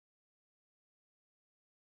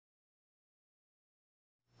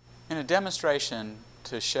In a demonstration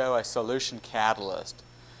to show a solution catalyst,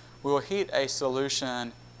 we will heat a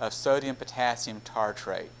solution of sodium potassium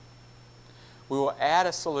tartrate. We will add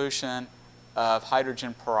a solution of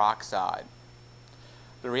hydrogen peroxide.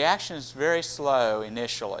 The reaction is very slow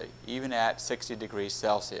initially, even at 60 degrees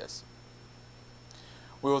Celsius.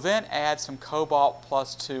 We will then add some cobalt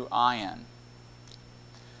plus 2 ion.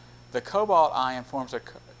 The cobalt ion forms a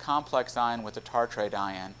complex ion with the tartrate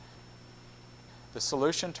ion. The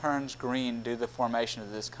solution turns green due to the formation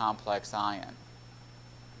of this complex ion.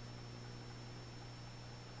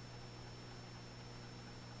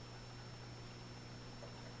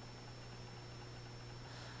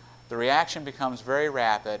 The reaction becomes very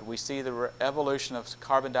rapid. We see the evolution of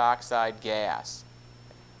carbon dioxide gas.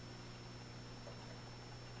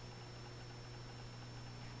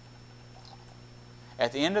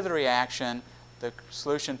 At the end of the reaction, the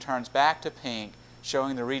solution turns back to pink,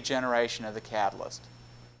 showing the regeneration of the catalyst.